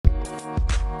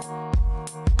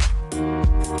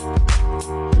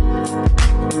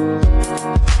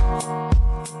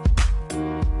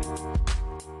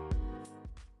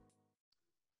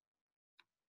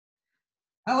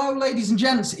ladies and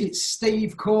gents, it's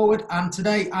Steve Corwood, and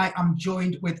today I am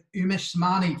joined with Umesh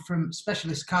Samani from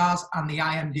Specialist Cars and the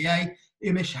IMDA.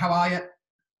 Umesh, how are you?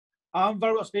 I'm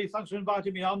very well, Steve. Thanks for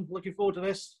inviting me on. Looking forward to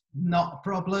this. Not a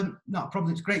problem. Not a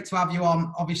problem. It's great to have you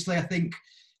on. Obviously, I think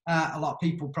a lot of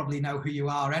people probably know who you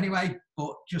are anyway,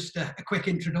 but just a quick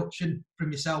introduction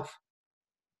from yourself.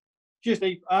 Cheers,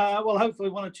 Steve. Well, hopefully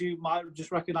one or two might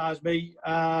just recognise me.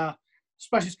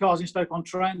 Specialist Cars in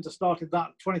Stoke-on-Trent. I started that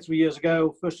 23 years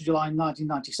ago, 1st of July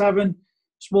 1997.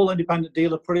 Small independent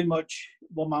dealer, pretty much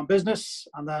one-man business.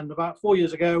 And then about 4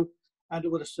 years ago, ended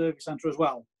up with a service centre as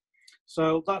well.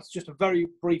 So that's just a very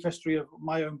brief history of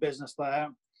my own business there.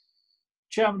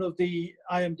 Chairman of the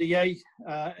IMDA,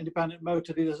 Independent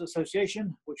Motor Dealers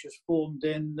Association, which was formed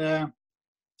in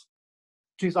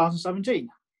 2017.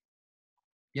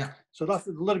 Yeah. So that's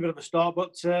a little bit of a start,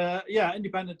 but yeah,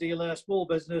 independent dealer, small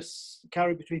business,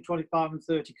 carry between 25 and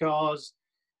 30 cars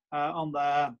on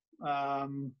there.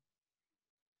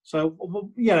 So,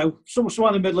 you know,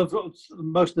 somewhere in the middle of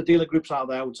most of the dealer groups out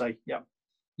there, I would say. Yeah.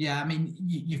 Yeah, I mean,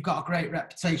 you've got a great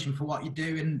reputation for what you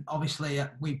do, and obviously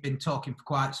we've been talking for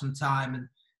quite some time, and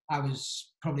I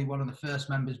was probably one of the first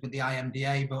members with the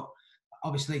IMDA, but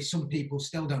obviously some people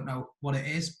still don't know what it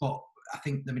is, but I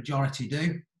think the majority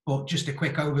do. But just a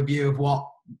quick overview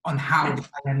of how the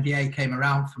IMDA came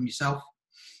around from yourself.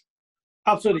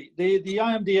 Absolutely. The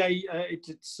IMDA,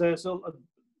 so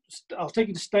I'll take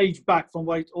you to stage back from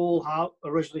where it all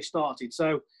originally started.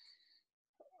 So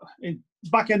in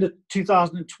back end of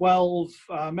 2012,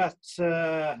 I met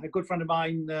a good friend of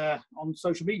mine on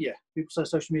social media. People say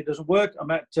social media doesn't work. I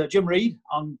met Jim Reed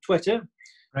on Twitter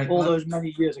those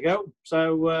many years ago.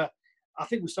 So I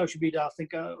think with social media,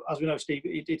 as we know, Steve,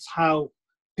 it's how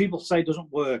people say it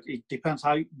doesn't work. It depends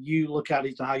how you look at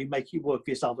it and how you make it work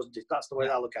for yourself, isn't it? That's the way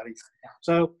I look at it.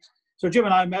 Yeah. So Jim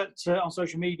and I met on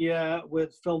social media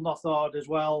with Phil Nothard as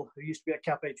well, who used to be at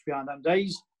Cap HPI in them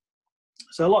days.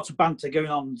 So lots of banter going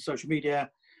on social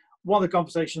media. One of the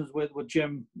conversations with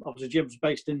Jim, obviously Jim's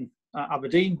based in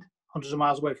Aberdeen, hundreds of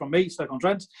miles away from me,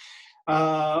 Stoke-on-Trent.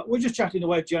 We're just chatting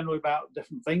away generally about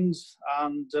different things.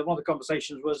 And one of the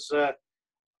conversations was,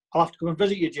 I'll have to come and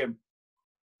visit you, Jim.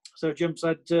 So Jim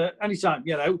said, anytime,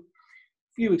 you know.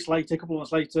 A few weeks later, a couple of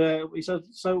months later, he said,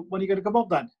 so when are you going to come up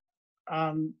then?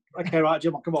 Okay, right,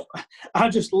 Jim, I'll come up. I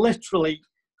just literally,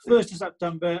 1st of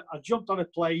September, I jumped on a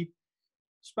plane,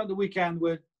 spent the weekend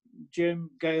with Jim,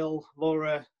 Gail,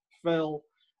 Laura, Phil,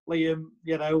 Liam,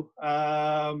 you know,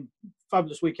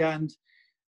 fabulous weekend.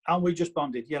 And we just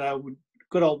bonded, you know,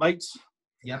 good old mates.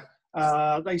 Yep.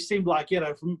 They seemed like, you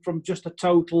know, from just a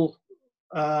total,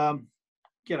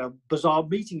 you know, bizarre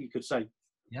meeting, you could say.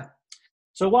 Yeah.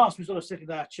 So whilst we're sort of sitting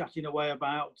there chatting away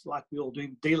about, like we all do,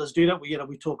 dealers do, don't we? You know,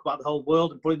 we talk about the whole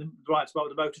world and putting the right spot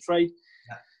with the motor trade.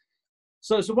 Yeah.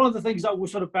 So one of the things that we're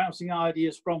sort of bouncing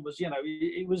ideas from was, you know,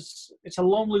 it's a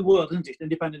lonely world, isn't it?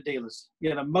 Independent dealers.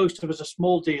 You know, most of us are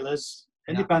small dealers,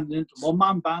 independent,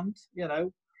 one-man band, you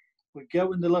know. We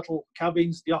go in the little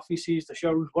cabins, the offices, the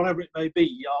showrooms, whatever it may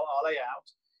be, our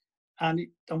layout.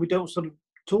 And we don't sort of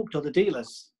talk to the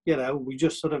dealers, you know. We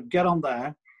just sort of get on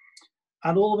there.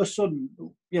 And all of a sudden,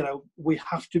 you know, we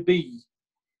have to be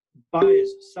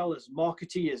buyers, sellers,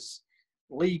 marketeers,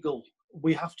 legal.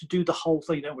 We have to do the whole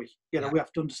thing, don't we? You know, we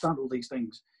have to understand all these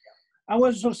things. And when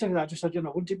I was sort of saying that, I just said, you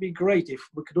know, wouldn't it be great if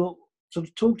we could all sort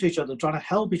of talk to each other, trying to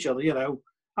help each other? You know,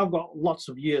 I've got lots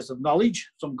of years of knowledge,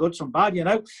 some good, some bad, you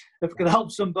know. If we could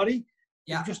help somebody,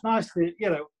 it's just nice to, you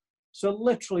know. So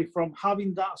literally from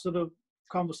having that sort of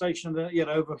conversation, you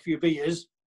know, over a few beers,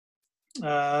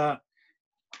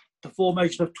 the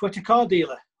formation of Twitter Car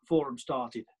Dealer Forum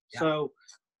started. Yeah. So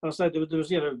as I said, there was,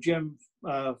 you know, Jim,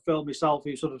 Phil, myself,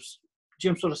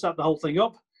 Jim sort of set the whole thing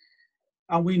up,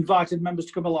 and we invited members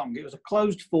to come along. It was a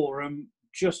closed forum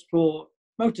just for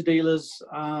motor dealers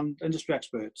and industry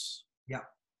experts. Yeah.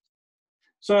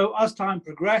 So as time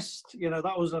progressed, you know,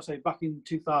 that was, I say, back in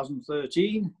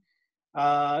 2013,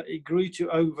 it grew to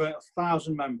over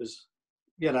 1,000 members,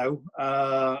 you know,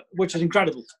 which is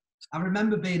incredible. I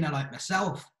remember being there like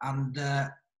myself, and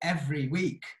every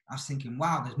week I was thinking,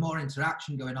 wow, there's more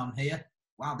interaction going on here.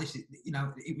 Wow, this is, you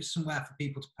know, it was somewhere for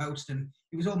people to post, and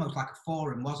it was almost like a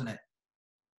forum, wasn't it?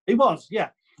 It was, yeah.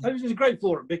 It was a great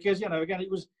forum because, you know, again, it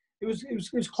was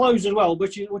closed as well,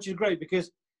 which is great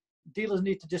because dealers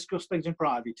need to discuss things in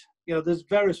private. You know, there's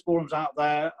various forums out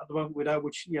there at the moment we know,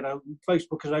 which, you know,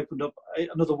 Facebook has opened up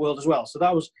another world as well. So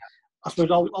that was, I suppose,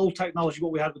 old technology,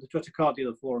 what we had with the Twitter Car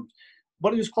Dealer forums.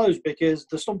 But it was closed because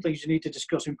there's some things you need to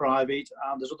discuss in private,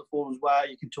 and there's other forums where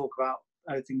you can talk about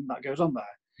anything that goes on there.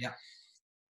 Yeah.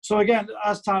 So again,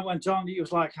 as time went on, it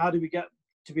was like, how do we get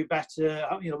to be better?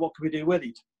 You know, what can we do with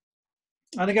it?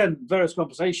 And again, various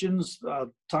conversations,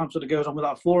 time sort of goes on with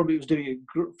that forum. It was doing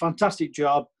a fantastic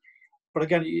job, but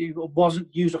again, it wasn't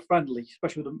user friendly,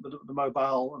 especially with the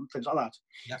mobile and things like that.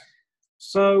 Yeah.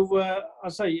 So I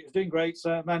say it was doing great.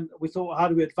 So then we thought, how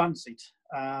do we advance it?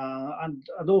 And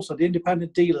also the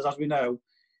independent dealers, as we know,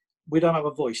 we don't have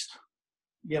a voice.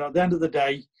 You know, at the end of the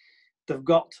day, they've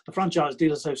got the Franchise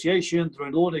Dealers Association, they're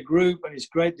an order group, and it's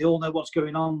great. They all know what's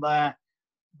going on there.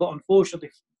 But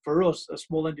unfortunately for us, as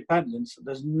small independents,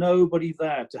 there's nobody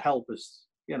there to help us.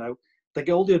 You know, they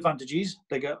get all the advantages,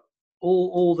 they get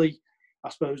all the, I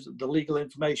suppose, the legal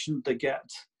information, they get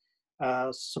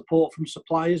support from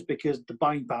suppliers because the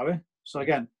buying power. So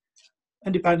again,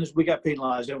 independents, we get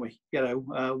penalised, don't we? You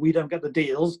know, we don't get the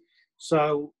deals,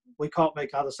 so we can't make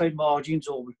either the same margins,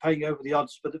 or we're paying over the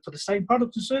odds for the same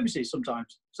products and services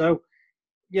sometimes. So,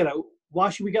 you know, why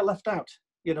should we get left out?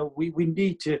 You know, we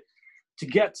need to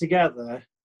get together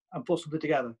and put something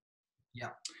together. Yeah.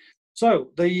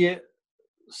 So the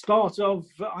start of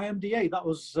IMDA, that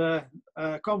was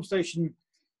a conversation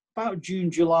about June,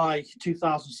 July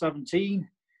 2017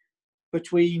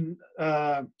 between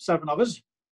 7 of us.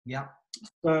 Yeah.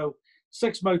 So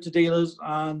 6 motor dealers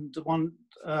and 1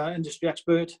 industry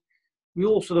expert. We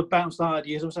all sort of bounced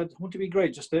ideas and said, wouldn't it be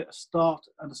great just to start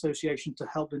an association to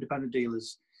help independent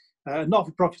dealers?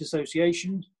 Not-for-profit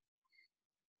association.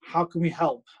 How can we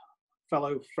help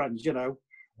fellow friends? You know,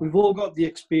 we've all got the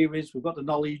experience, we've got the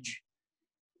knowledge.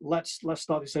 Let's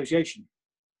start the association.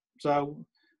 So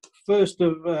so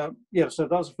that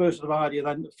was the first of the idea.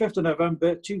 Then 5th of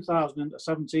November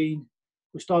 2017,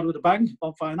 we started with a bang.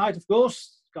 Bonfire night, of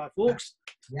course, Guy Fawkes.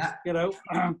 Yeah. You know,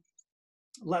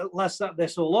 let's set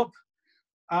this all up.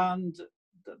 And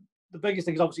the biggest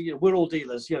thing is obviously, you know, we're all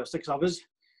dealers, you know, 6 of us.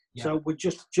 Yeah. So we're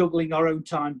just juggling our own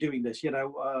time doing this, you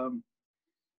know.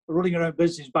 Running our own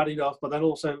business is bad enough, but then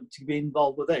also to be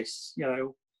involved with this, you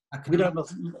know, we don't know.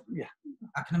 Yeah.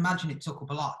 I can imagine it took up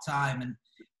a lot of time, and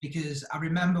because I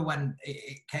remember when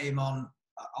it came on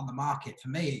the market, for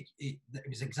me, it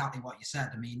was exactly what you said.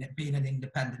 I mean, being an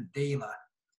independent dealer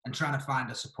and trying to find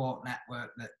a support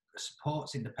network that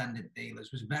supports independent dealers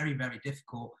was very, very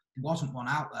difficult. There wasn't one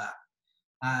out there.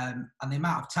 And the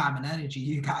amount of time and energy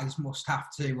you guys must have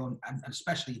to, and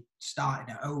especially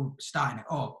starting it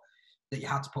up, that you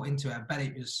had to put into it. I bet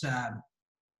it was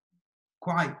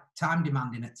quite time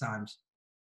demanding at times.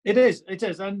 It is,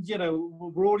 and you know,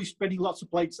 we're already spinning lots of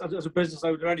plates as a business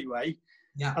owner anyway.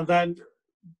 Yeah. And then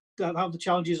have the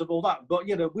challenges of all that. But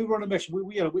you know, we were on a mission.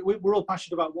 We're all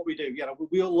passionate about what we do. You know,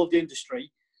 we all love the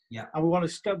industry. Yeah. And we want to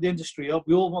step the industry up.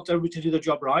 We all want everybody to do their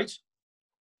job right.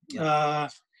 Yeah.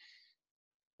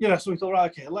 So we thought, right,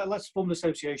 okay, let's form an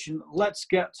association. Let's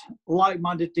get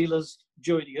like-minded dealers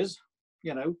joining us.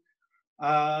 You know.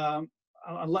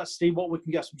 And let's see what we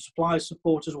can get, some supplier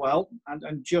support as well,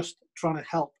 and just trying to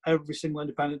help every single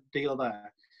independent dealer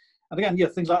there. And again, yeah,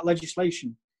 things like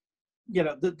legislation, you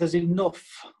know, there's enough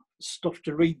stuff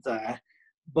to read there,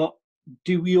 but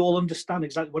do we all understand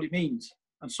exactly what it means?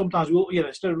 And sometimes we all, you know,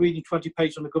 instead of reading 20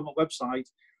 pages on the government website,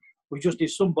 we just need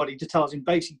somebody to tell us in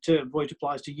basic terms what it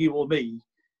applies to you or me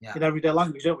in everyday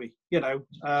language, don't we? You know,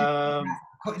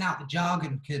 cutting out the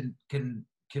jargon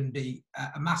can be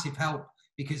a massive help,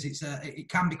 because it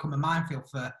can become a minefield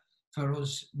for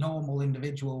us normal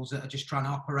individuals that are just trying to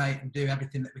operate and do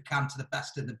everything that we can to the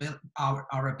best of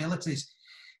our abilities.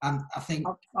 And I think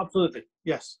absolutely,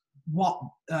 yes. What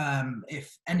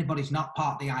if anybody's not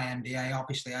part of the IMDA?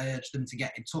 Obviously, I urge them to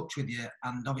get in touch with you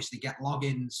and obviously get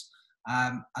logins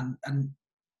and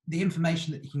the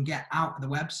information that you can get out of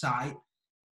the website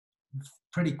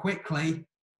pretty quickly,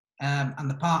 and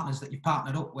the partners that you've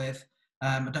partnered up with.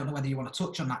 I don't know whether you want to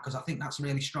touch on that, because I think that's a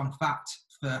really strong fact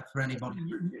for anybody.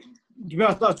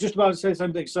 I was just about to say the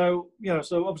same thing. So, you know,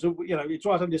 so obviously, you know, it's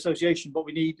right having the association, but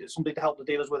we need something to help the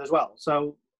dealers with as well.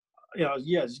 So, you know,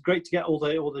 yeah, it's great to get all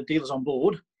the dealers on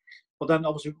board, but then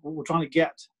obviously we're trying to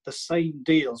get the same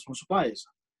deals from suppliers.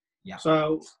 Yeah.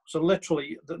 So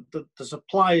literally the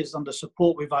suppliers and the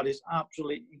support we've had is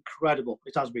absolutely incredible.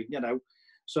 It has been, you know.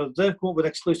 So they've come up with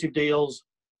exclusive deals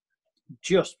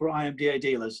just for IMDA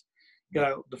dealers. You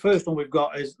know, the first one we've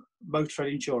got is motor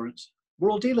trade insurance.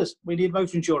 We're all dealers. We need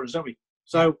motor insurance, don't we?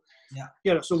 So,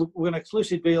 you know, so we're an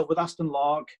exclusive deal with Aston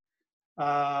Lark.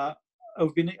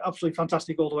 We've been absolutely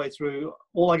fantastic all the way through.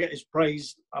 All I get is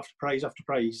praise after praise after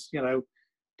praise. You know,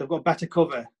 they've got better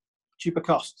cover, cheaper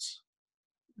costs.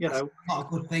 You know, a lot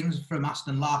of good things from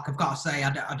Aston Lark. I've got to say,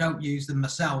 I don't use them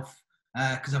myself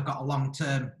because I've got a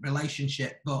long-term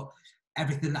relationship. But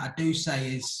everything that I do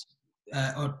say is.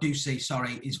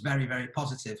 Is very, very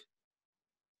positive.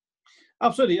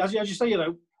 Absolutely. As you say, you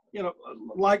know,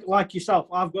 like yourself,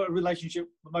 I've got a relationship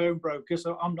with my own broker,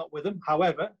 so I'm not with them.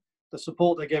 However, the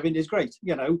support they're giving is great,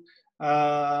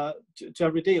 to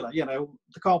every dealer.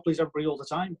 They can't please everybody all the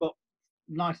time, but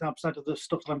 99% of the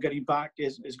stuff that I'm getting back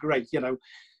is great.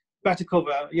 Better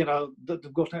cover,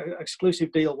 they've got an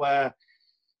exclusive deal where,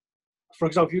 for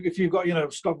example, if you've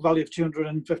got, stock value of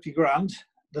 250 grand,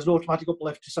 there's an automatic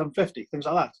uplift to 750, things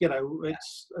like that.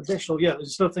 It's additional.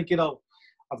 Instead of thinking, oh,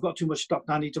 I've got too much stock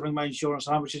now, I need to bring my insurance,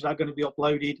 how much is that going to be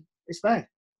uploaded? It's there,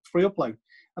 free upload.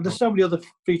 And there's so many other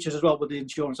features as well with the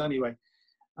insurance anyway.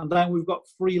 And then we've got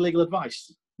free legal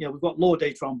advice. We've got law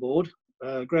data on board,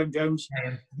 Graham Jones.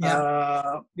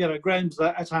 Graham's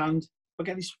there at hand.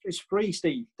 Again, it's free,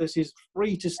 Steve. This is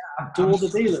free to all the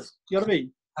dealers. You know what I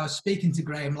mean? I was speaking to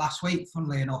Graham last week,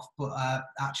 funnily enough, but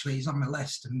actually he's on my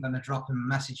list. I'm going to drop him a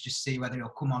message just to see whether he'll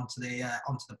come onto the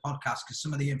podcast, because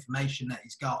some of the information that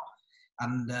he's got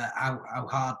and how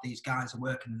hard these guys are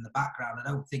working in the background,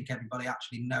 I don't think everybody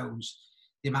actually knows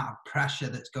the amount of pressure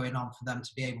that's going on for them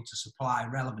to be able to supply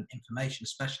relevant information,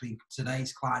 especially in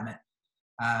today's climate.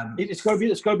 It's got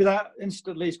to be that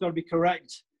instantly. It's got to be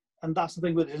correct. And that's the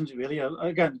thing with it, isn't it, really?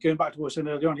 Again, going back to what I was saying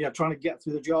earlier on, trying to get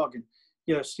through the jargon.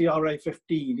 CRA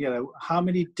 15, how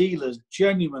many dealers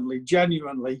genuinely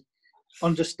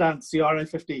understand CRA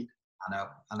 15? I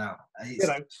know.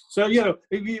 So,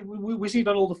 we see it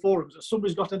on all the forums.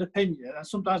 Somebody's got an opinion, and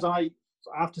sometimes I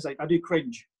have to say, I do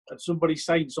cringe at somebody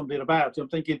saying something about it. I'm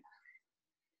thinking,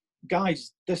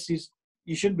 guys,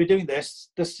 you shouldn't be doing this.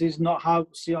 This is not how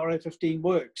CRA 15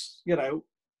 works.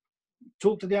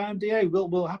 Talk to the IMDA.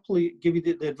 We'll happily give you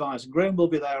the advice. Graham will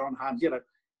be there on hand.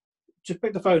 Just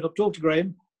pick the phone up, talk to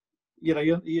Graham. You're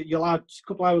allowed a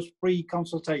couple hours free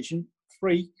consultation,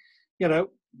 free.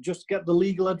 Just get the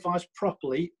legal advice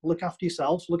properly. Look after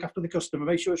yourselves, look after the customer,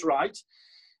 make sure it's right.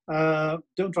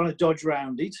 Don't try to dodge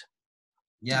around it.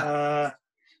 Yeah.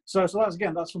 So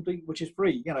that's something which is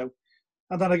free.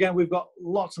 And then again, we've got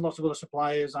lots and lots of other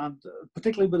suppliers, and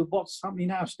particularly with what's happening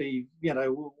now, Steve.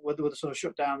 With the sort of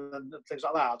shutdown and things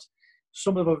like that.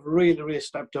 Some of them have really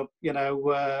stepped up.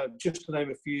 Just to name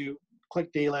a few.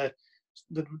 Click Dealer,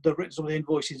 they've written some of the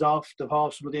invoices off, they've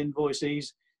halved some of the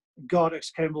invoices.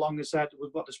 Gardex came along and said,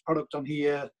 we've got this product on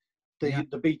here, the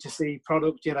B2C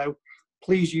product,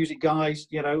 please use it, guys,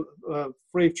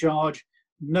 free of charge,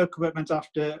 no commitment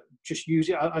after, just use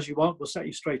it as you want, we'll set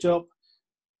you straight up.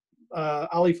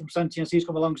 Ali from Sentience, he's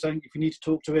come along saying, if you need to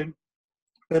talk to him,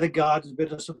 a bit of guidance, a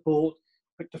bit of support,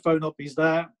 pick the phone up, he's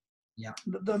there. Yeah.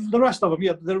 The rest of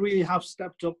them, they really have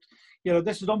stepped up.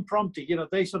 This is unprompted.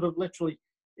 They sort of literally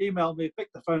emailed me,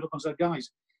 picked the phone up and said,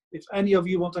 guys, if any of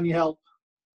you want any help,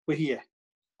 we're here.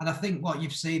 And I think what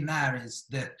you've seen there is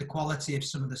the quality of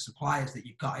some of the suppliers that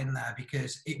you've got in there,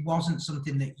 because it wasn't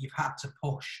something that you've had to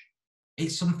push.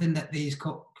 It's something that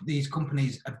these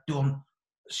companies have done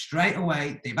straight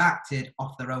away. They've acted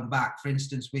off their own back. For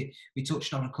instance, we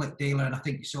touched on Click Dealer, and I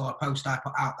think you saw a post I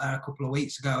put out there a couple of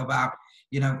weeks ago about,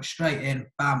 straight in,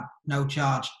 bam, no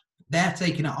charge. They're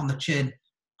taking it on the chin,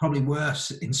 probably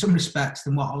worse in some respects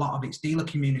than what a lot of its dealer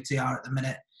community are at the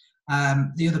minute.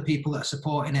 The other people that are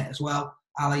supporting it as well,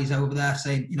 Ali's over there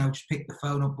saying, just pick the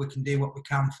phone up, we can do what we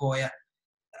can for you.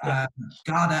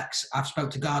 Gardex, I've spoke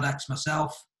to Gardex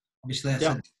myself. Obviously, I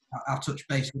said I'll touch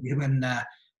base with you when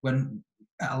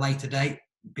at a later date,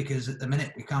 because at the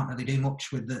minute we can't really do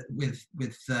much with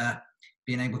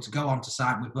being able to go onto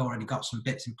site. We've already got some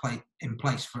bits in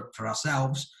place for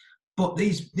ourselves. But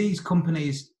these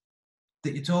companies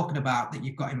that you're talking about, that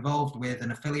you've got involved with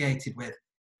and affiliated with,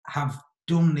 have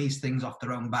done these things off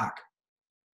their own back.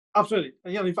 Absolutely.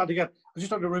 In fact, again, I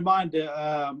just had a reminder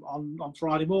on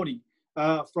Friday morning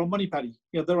from Moneypenny.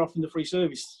 They're offering the free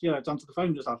service, down to the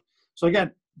phone just have. So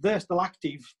again, they're still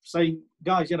active, saying,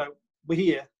 guys, we're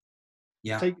here.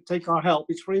 Yeah. Take our help.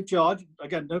 It's free of charge.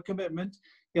 Again, no commitment.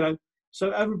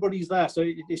 So everybody's there. So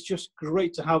it's just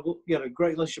great to have a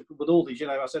great relationship with all these.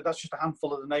 I said that's just a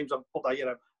handful of the names I've put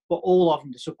there. But all of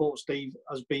them to support Steve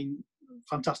has been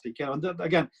fantastic. And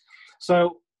again,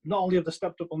 so not only have they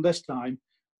stepped up on this time,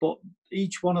 but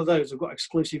each one of those have got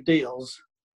exclusive deals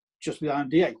just with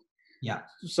IMDA. Yeah.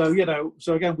 So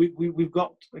so again, we've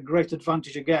got a great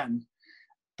advantage again.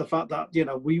 The fact that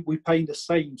we paying the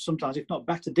same, sometimes if not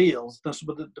better deals than some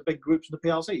of the big groups and the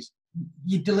PLCs.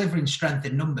 You're delivering strength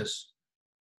in numbers.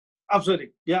 Absolutely,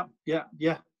 yeah.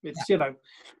 It's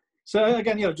So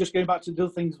again, just going back to the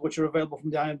other things which are available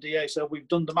from the IMDA. So we've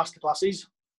done the masterclasses.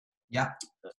 Yeah.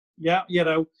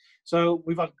 So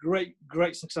we've had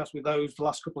great success with those the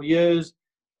last couple of years.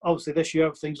 Obviously, this year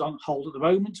everything's on hold at the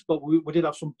moment, but we did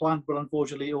have some planned, but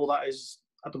unfortunately, all that is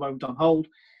at the moment on hold.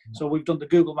 So we've done the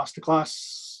Google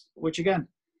Masterclass, which again,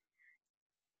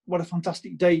 what a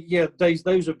fantastic day, days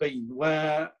those have been,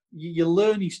 where you're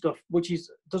learning stuff which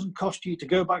doesn't cost you to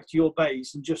go back to your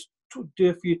base and just do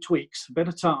a few tweaks, a bit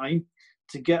of time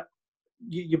to get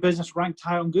your business ranked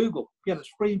high on Google. There's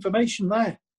free information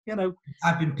there.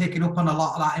 I've been picking up on a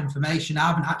lot of that information. I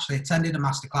haven't actually attended a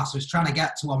masterclass. I was trying to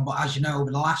get to one, but as you know,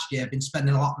 over the last year, I've been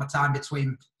spending a lot of my time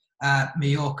between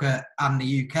Mallorca and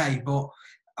the UK, but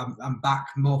I'm back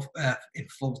more in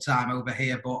full time over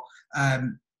here. But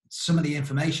some of the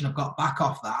information I've got back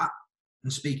off that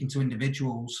and speaking to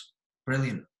individuals,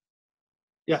 brilliant.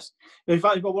 Yes. In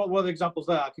fact, one of the examples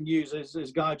there I can use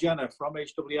is Guy Jenner from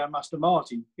HWM Master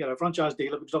Martin, franchise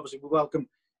dealer, because obviously we welcome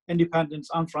independents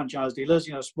and franchise dealers,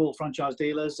 small franchise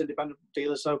dealers, independent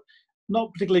dealers. So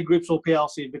not particularly groups or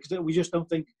PLCs, because we just don't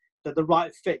think they're the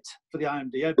right fit for the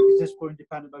IMDA, because this is for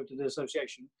Independent Motor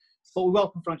Association. But we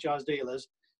welcome franchise dealers.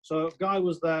 So Guy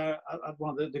was there at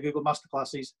one of the Google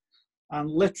Masterclasses, and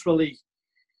literally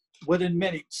within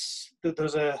minutes,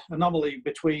 there's an anomaly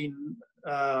between, if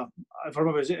I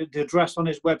remember, the address on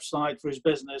his website for his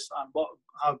business and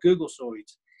how Google saw it.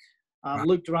 And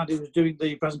Luke Durand, who was doing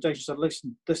the presentation, said,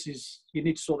 listen, you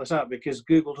need to sort this out, because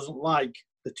Google doesn't like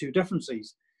the two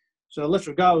differences. So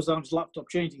literally, Guy was on his laptop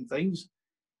changing things.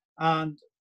 And,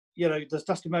 there's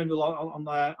testimonial on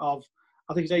there of,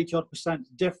 I think it's 80%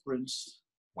 difference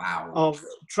of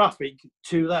traffic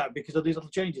to that because of these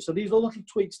little changes. So these are little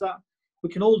tweaks that we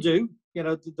can all do.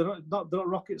 They're not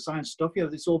rocket science stuff.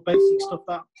 It's all basic stuff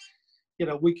that,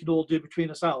 we can all do between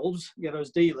ourselves, as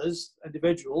dealers,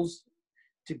 individuals,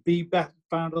 to be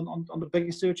found on the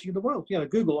biggest search in the world.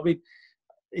 Google. I mean,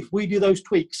 if we do those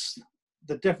tweaks,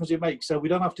 the difference it makes. So we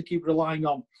don't have to keep relying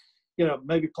on,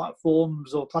 maybe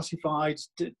platforms or classifieds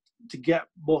to get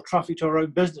more traffic to our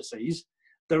own businesses.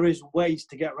 There is ways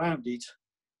to get around it.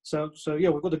 So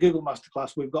we've got the Google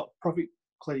Masterclass. We've got Profit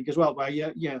Clinic as well, where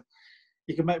you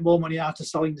can make more money out of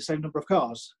selling the same number of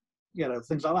cars.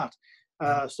 Things like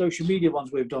that. Social media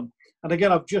ones we've done. And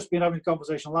again, I've just been having a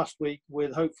conversation last week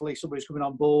with hopefully somebody who's coming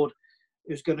on board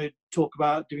who's going to talk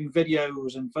about doing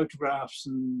videos and photographs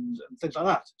and things like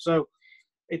that. So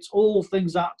it's all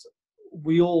things that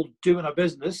we all do in our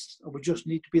business, and we just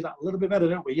need to be that little bit better,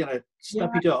 don't we?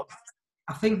 Step it up.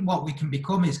 I think what we can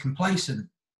become is complacent.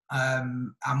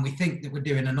 And we think that we're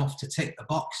doing enough to tick the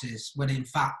boxes, when in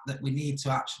fact that we need to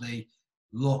actually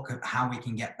look at how we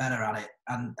can get better at it.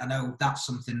 And I know that's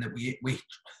something that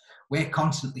we're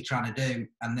constantly trying to do.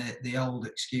 And the old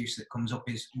excuse that comes up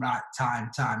is time.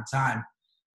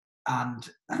 And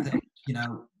I think,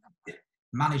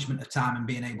 management of time and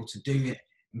being able to do it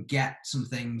and get some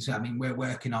things. I mean, we're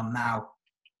working on now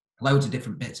loads of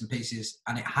different bits and pieces,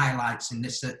 and it highlights in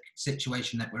this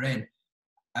situation that we're in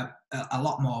a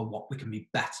lot more what we can be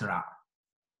better at.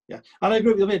 Yeah, and I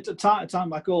agree with you. Time,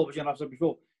 like all of us, I've said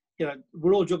before,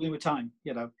 we're all juggling with time,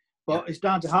 but it's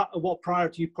down to what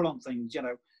priority you put on things.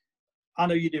 I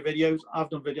know you do videos. I've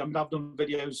done video. I've done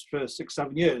videos for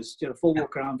 6-7 years. Full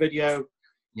walk around video.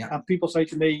 Yeah. And people say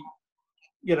to me,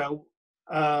 I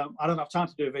don't have time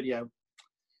to do a video.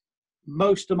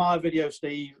 Most of my videos,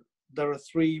 Steve, they're a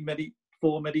 3-minute,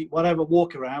 4-minute, whatever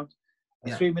walk around. A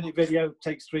 3-minute video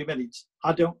takes 3 minutes.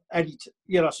 I don't edit.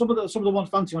 Some of the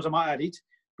fancy ones I might edit,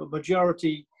 but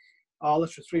majority are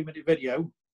literally 3-minute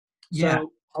video. Yeah.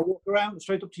 So I walk around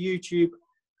straight up to YouTube.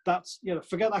 That's,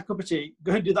 forget that cup of tea.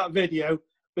 Go and do that video,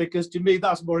 because to me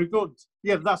that's more important.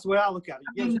 That's the way I look at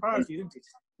it. It's priority, isn't it?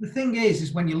 The thing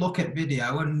is when you look at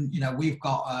video, and we've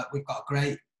got a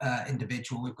great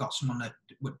individual. We've got someone that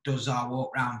does our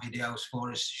walk round videos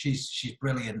for us. She's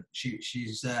brilliant.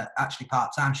 She's actually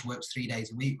part time. She works 3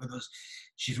 days a week with us.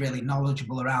 She's really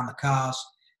knowledgeable around the cars.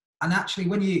 And actually,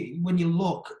 when you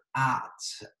look at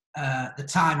the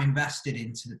time invested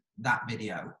into that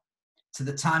video, to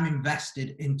the time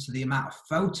invested into the amount of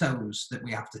photos that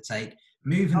we have to take,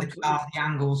 moving the car, the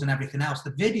angles, and everything else,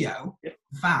 the video,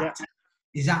 in fact,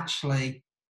 is actually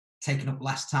taking up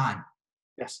less time.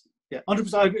 Yes. Yeah,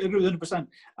 100%. I agree with 100%.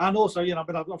 And also,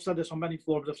 I've said this on many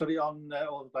forums. I've said it on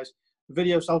all over the place.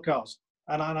 Video sell cars,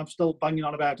 and I'm still banging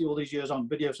on about it all these years on.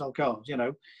 Video sell cars,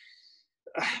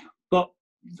 But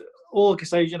all I can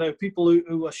say is, people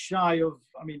who are shy of.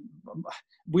 I mean,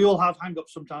 we all have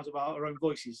hang-ups sometimes about our own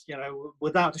voices.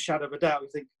 Without a shadow of a doubt, we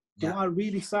think, do I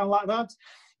really sound like that?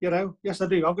 Yes, I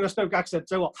do. I've got a Stoke accent,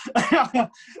 so what?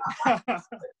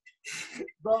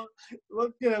 But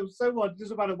so what? It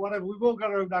doesn't matter. Whatever. We've all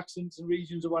got our own accents and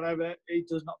regions or whatever. It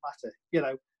does not matter.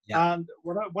 Yeah. And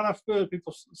when I first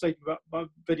people say about my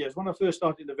videos, when I first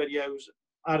started the videos,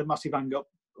 I had a massive hang up.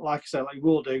 Like I said, like we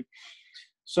all do.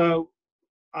 So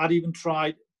I'd even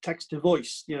tried text to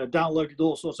voice. Downloaded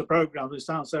all sorts of programs. It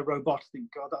sounds so robotic. I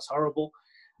think, God, that's horrible.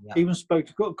 Yeah. Even spoke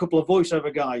to a couple of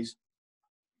voiceover guys,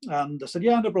 and I said,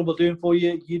 "Yeah, no problem. We'll do it for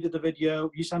you. You did the video.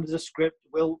 You send us a script.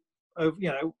 We'll,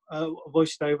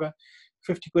 voice it over.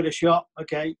 50 quid a shot.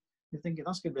 Okay." You're thinking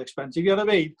that's going to be expensive. You know what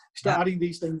I mean? Start adding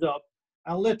these things up,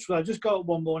 and literally, I just got up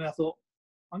one morning. I thought,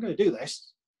 I'm going to do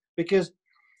this because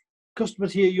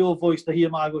customers hear your voice, they hear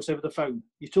my voice over the phone.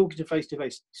 You're talking to face,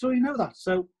 so you know that.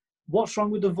 So what's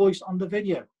wrong with the voice on the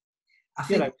video? I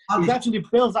think it actually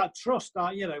builds that trust.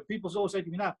 People always say to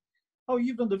me now, "Oh,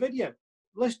 you've done the video.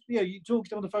 Let's, you talk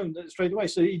to them on the phone straight away."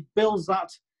 So it builds that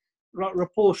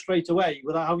rapport straight away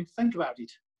without having to think about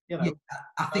it. Yeah,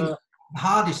 I think the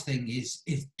hardest thing is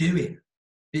doing,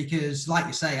 because, like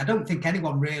you say, I don't think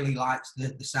anyone really likes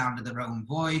the sound of their own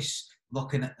voice,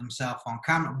 looking at themselves on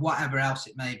camera, whatever else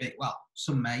it may be. Well,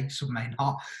 some may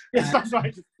not. Yes, that's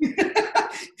right.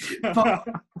 But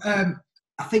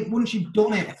I think once you've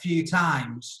done it a few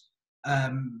times,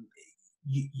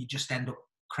 you just end up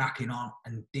cracking on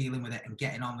and dealing with it and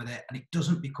getting on with it, and it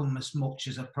doesn't become as much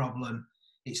as a problem.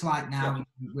 It's like now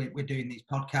we're doing these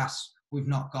podcasts. We've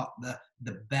not got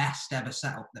the best ever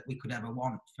setup that we could ever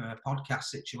want for a podcast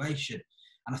situation.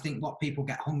 And I think what people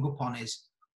get hung up on is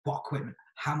what equipment,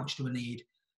 how much do we need?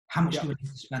 How much do we need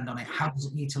to spend on it? How does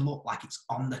it need to look like it's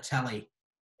on the telly?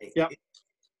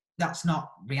 That's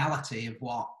not reality of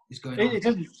what is going on. It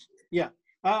isn't. Yeah.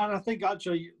 And I think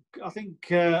actually,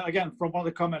 again, from one of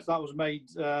the comments that was made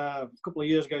a couple of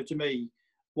years ago to me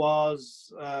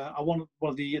was I won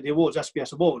one of the awards,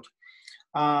 SBS Award.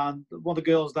 And one of the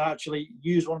girls that actually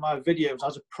used one of my videos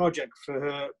as a project for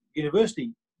her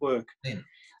university work. Yeah.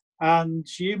 And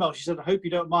she emailed, she said, "I hope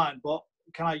you don't mind, but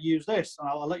can I use this? And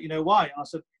I'll let you know why." And I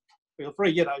said, "Feel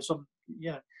free,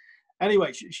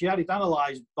 Anyway, she had it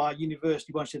analysed by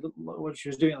university when she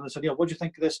was doing it. And they said, "What do you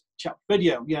think of this chap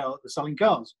video, the selling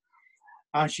cars?"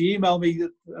 And she emailed me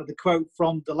the quote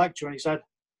from the lecturer, and he said,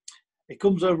 "It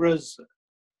comes over as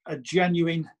a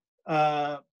genuine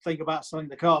thing about selling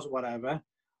the cars or whatever,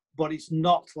 but it's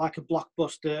not like a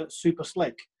blockbuster super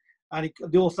slick. And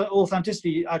the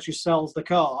authenticity actually sells the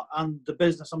car and the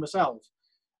business on themselves."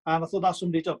 And I thought that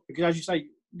summed it up, because as you say,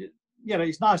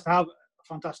 it's nice to have a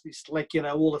fantastic slick,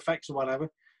 all effects or whatever,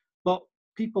 but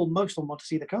most of them want to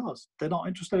see the cars. They're not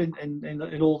interested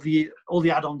in all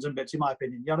the add-ons and bits, in my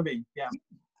opinion. You know what I mean? Yeah.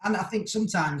 And I think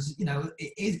sometimes,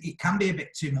 it can be a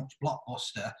bit too much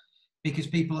blockbuster, because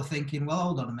people are thinking, well,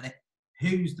 hold on a minute,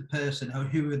 who's the person, or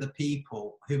who are the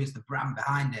people, who is the brand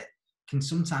behind it, can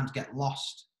sometimes get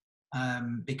lost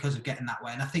because of getting that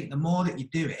way. And I think the more that you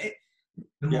do it,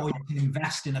 the more you can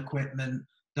invest in equipment,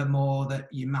 the more that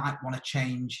you might want to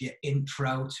change your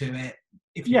intro to it.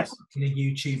 If you're in a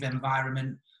YouTube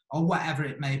environment or whatever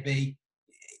it may be,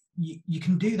 you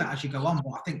can do that as you go on.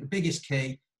 But I think the biggest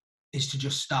key is to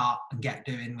just start and get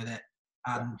doing with it.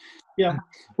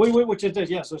 Which it is,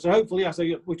 yes. So hopefully, so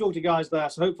we talked to guys there.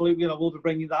 So hopefully, we'll be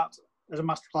bringing that as a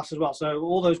masterclass as well. So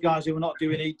all those guys who are not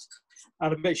doing it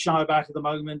and a bit shy about it at the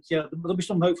moment, there'll be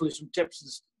hopefully some tips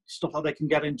and stuff that they can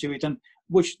get into it, and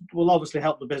which will obviously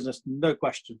help the business, no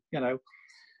question. And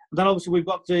then obviously we've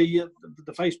got the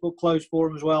Facebook closed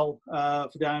forum as well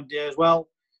for the IMDA as well.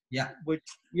 Yeah. Which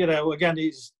again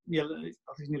is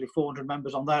I think nearly 400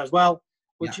 members on there as well,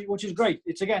 which is great.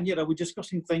 It's again we're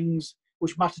discussing things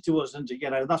which matter to us, and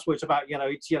that's what it's about.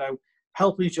 It's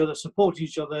helping each other, supporting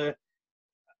each other.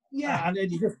 Yeah, and it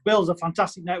just builds a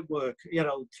fantastic network,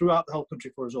 throughout the whole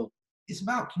country for us all. It's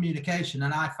about communication,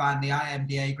 and I find the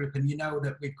IMDA group, and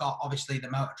that we've got obviously the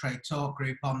Motor Trade Talk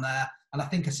group on there, and I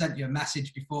think I sent you a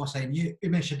message before saying,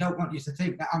 Umesh, I don't want you to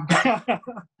think that I'm getting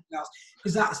else,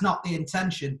 because that's not the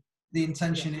intention. The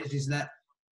intention is that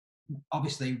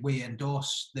obviously we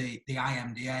endorse the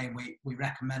IMDA, and we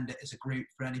recommend it as a group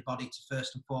for anybody to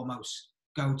first and foremost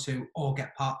go to or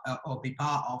get part or be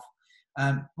part of.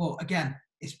 But again,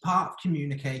 it's part of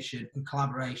communication and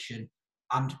collaboration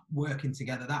and working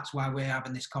together. That's why we're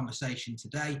having this conversation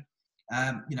today.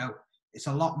 It's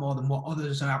a lot more than what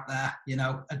others are out there,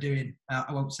 are doing.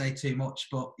 I won't say too much,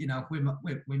 but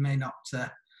we may not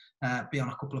be on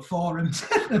a couple of forums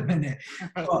in a minute.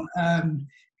 But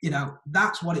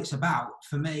that's what it's about.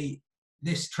 For me,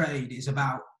 this trade is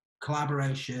about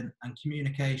collaboration and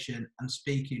communication and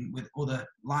speaking with other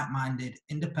like-minded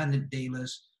independent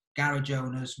dealers, garage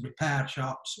owners, repair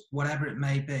shops, whatever it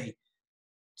may be,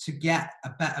 to get a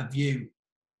better view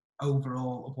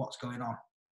overall of what's going on.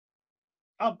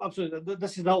 Absolutely.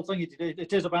 This is the whole thing.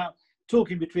 It is about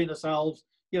talking between ourselves,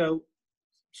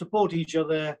 supporting each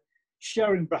other,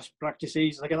 sharing best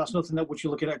practices. And again, that's nothing that which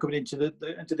you're looking at coming into the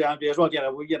IMDA as well.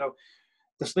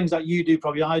 There's things that you do,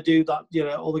 probably I do, that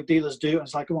all the dealers do, and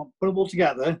it's like, come on, put them all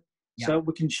together Yeah. So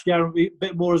we can share a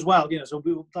bit more as well, so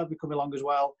that'll be coming along as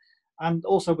well. And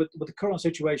also with the current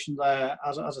situation there,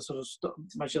 as I sort of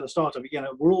mentioned at the start of it,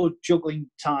 we're all juggling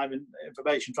time and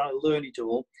information, trying to learn it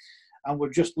all. And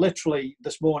we're just literally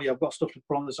this morning, I've got stuff to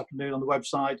put on this afternoon on the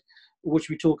website,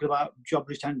 which we're talking about job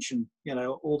retention,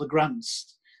 all the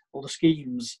grants, all the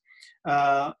schemes,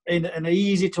 in an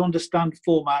easy to understand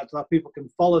format that people can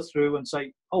follow through and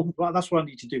say, oh, right, that's what I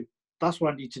need to do. That's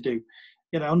what I need to do.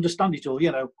 Understand it all.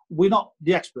 We're not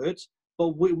the experts,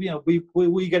 but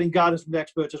we're getting guidance from the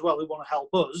experts as well. They want to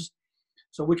help us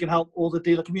so we can help all the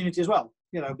dealer community as well.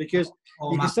 Because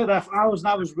you can sit there for hours and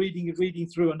hours reading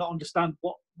through and not understand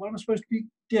what am I supposed to be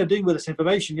doing with this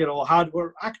information, or how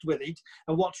to act with it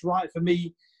and what's right for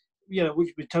me, which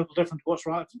would be totally different to what's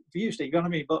right for you, Steve. You know what I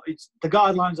mean? But it's the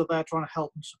guidelines are there trying to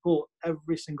help and support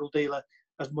every single dealer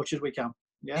as much as we can.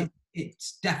 Yeah, it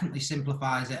definitely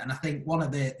simplifies it, and I think one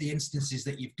of the instances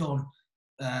that you've done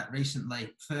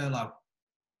recently, furlough.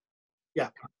 Yeah.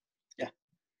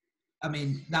 I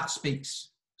mean, that speaks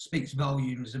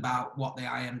volumes about what the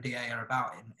IMDA are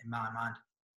about in my mind.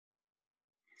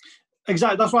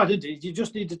 Exactly, that's right, didn't it? You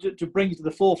just need to bring it to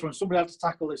the forefront. Somebody had to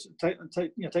tackle this and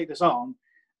take this on.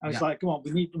 And it's like, come on,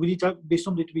 we need to be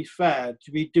somebody to be fair,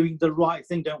 to be doing the right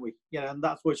thing, don't we? And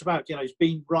that's what it's about. It's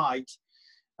being right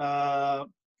for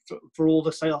all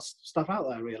the sales stuff out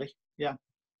there, really. Yeah.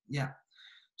 Yeah.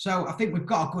 So I think we've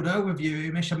got a good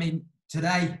overview, Umesh. I mean,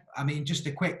 today, just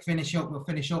a quick finish up. We'll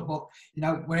finish up, but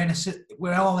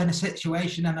we're all in a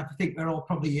situation, and I think we're all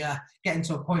probably getting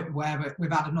to a point where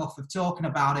we've had enough of talking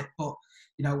about it. But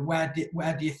where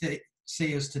do you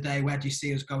see us today? Where do you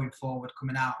see us going forward,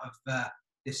 coming out of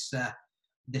this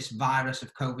virus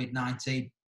of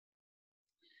COVID-19?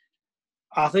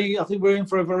 I think we're in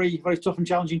for a very, very tough and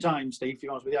challenging time, Steve. To be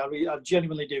honest with you, I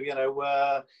genuinely do.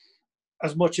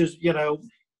 As much as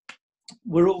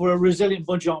we're a resilient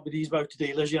bunch, aren't we, these motor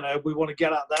dealers? We want to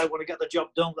get out there, want to get the job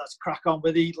done. Let's crack on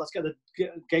with it. Let's get the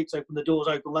gates open, the doors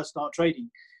open. Let's start trading.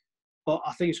 But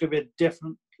I think it's going to be a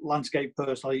different landscape,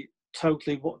 personally,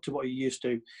 totally to what you're used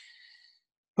to.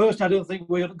 Personally, I don't think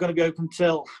we're going to be open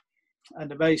till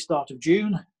end of May, start of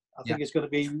June. I think it's going to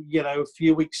be, a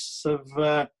few weeks of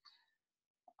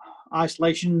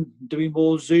isolation, doing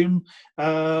more Zoom,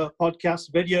 podcasts,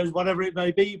 videos, whatever it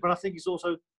may be. But I think it's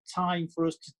also time for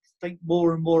us to think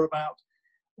more and more about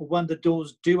when the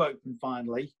doors do open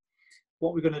finally,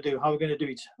 what we're going to do, how we're going to do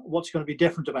it, what's going to be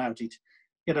different about it.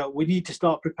 We need to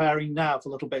start preparing now for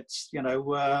little bits.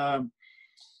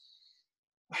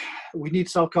 We need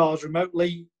to sell cars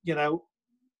remotely. I've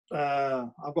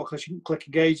got Click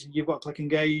Engage, and you've got Click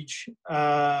Engage.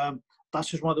 That's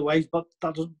just one of the ways, but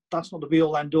that's not the be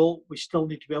all end all. We still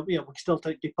need to be able, we can still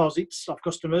take deposits off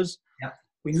customers. Yeah.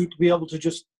 We need to be able to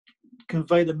just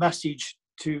convey the message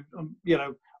to,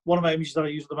 one of my images that I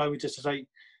use at the moment is to say,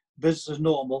 business as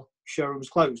normal, showroom's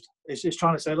closed. It's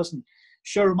trying to say, listen,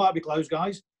 showroom might be closed,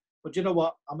 guys, but you know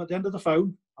what? I'm at the end of the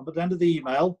phone, I'm at the end of the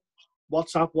email,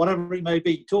 WhatsApp, whatever it may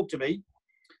be. Talk to me.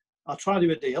 I'll try to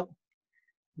do a deal.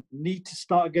 Need to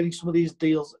start getting some of these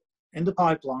deals in the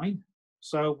pipeline.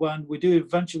 So when we do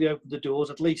eventually open the doors,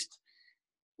 at least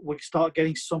we start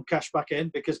getting some cash back in,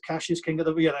 because cash is king of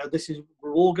the,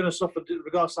 we're all going to suffer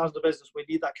regardless of the business. We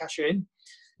need that cash in.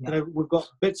 Yeah. We've got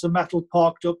bits of metal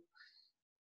parked up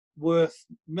worth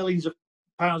millions of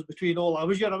pounds between all of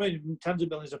us, tens of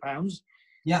millions of pounds.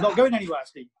 Yeah. It's not going anywhere,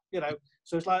 Steve,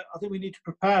 So it's like, I think we need to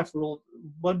prepare for all,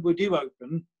 when we do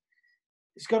open,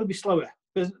 it's got to be slower.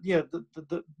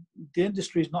 The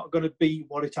industry is not going to be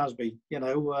what it has been.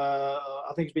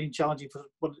 I think it's been challenging for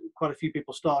quite a few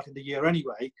people starting the year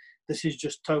anyway. This is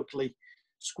just totally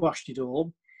squashed it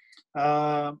all. So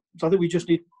I think we just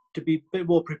need to be a bit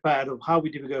more prepared of how we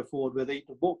do go forward with it.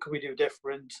 What can we do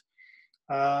different?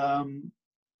 As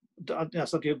I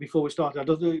said before we started, I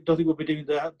don't think we'll be doing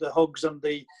the hugs and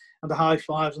the high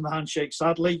fives and the handshakes.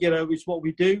 Sadly, it's what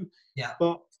we do. Yeah.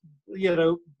 But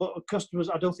customers,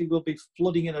 I don't think will be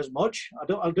flooding in as much. I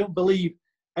don't believe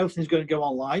everything's going to go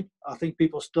online. I think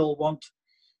people still want,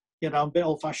 I'm a bit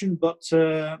old-fashioned, but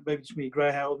maybe it's me,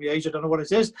 grey hair, or my age, I don't know what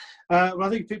it is. But I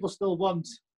think people still want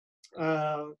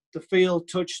the feel,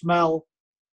 touch, smell,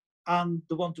 and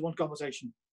the one-to-one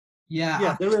conversation.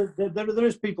 Yeah. There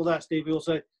is people there, Steve, who will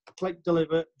say, click,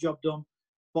 deliver, job done.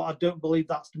 But I don't believe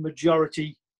that's the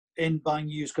majority in buying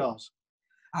used cars.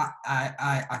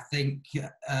 I think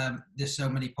there's so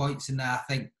many points in there. I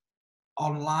think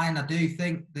online, I do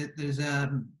think that there's,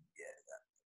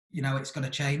 it's going to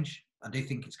change. I do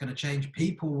think it's going to change.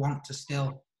 People want to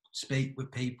still speak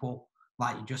with people,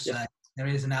 like you just said. There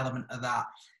is an element of that.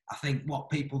 I think what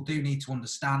people do need to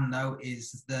understand, though,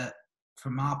 is that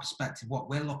from our perspective, what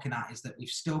we're looking at is that we've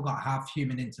still got to have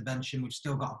human intervention. We've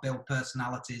still got to build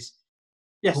personalities.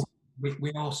 Yes.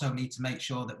 We also need to make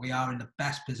sure that we are in the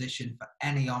best position for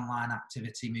any online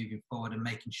activity moving forward, and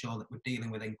making sure that we're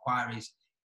dealing with inquiries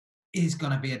is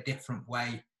going to be a different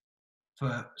way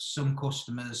for some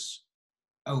customers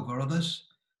over others.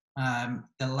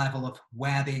 The level of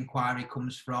where the inquiry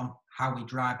comes from, how we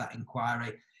drive that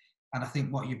inquiry. And I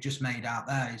think what you've just made out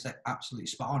there is absolutely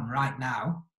spot on. Right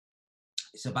now,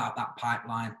 it's about that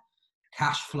pipeline.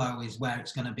 Cash flow is where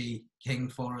it's going to be king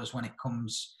for us when it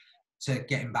comes to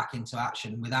getting back into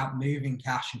action. Without moving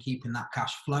cash and keeping that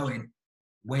cash flowing,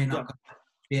 we're not going to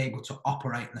be able to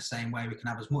operate in the same way. We can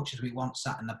have as much as we want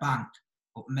sat in the bank,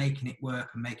 but making it work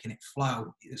and making it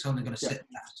flow, it's only going to sit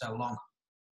there for so long.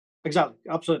 Exactly.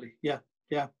 Absolutely. Yeah.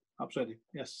 Absolutely.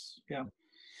 Yes. Yeah.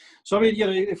 So I mean,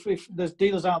 if there's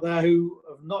dealers out there who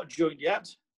have not joined yet,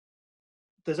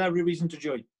 there's every reason to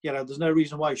join. There's no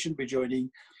reason why you shouldn't be joining.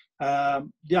 The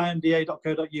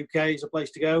imda.co.uk is a place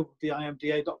to go. The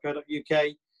imda.co.uk,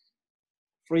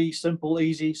 free, simple,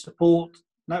 easy support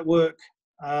network,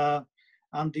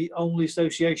 and the only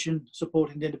association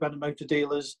supporting the independent motor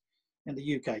dealers in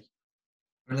the UK.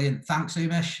 Brilliant. Thanks,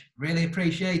 Umesh. Really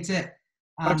appreciate it.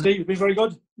 Thanks, Steve. It's been very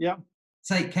good. Yeah.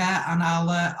 Take care, and I'll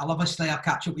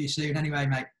catch up with you soon anyway,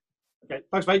 mate. Okay.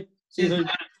 Thanks, mate. See you soon.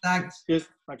 Thanks. Cheers.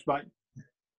 Thanks. Bye.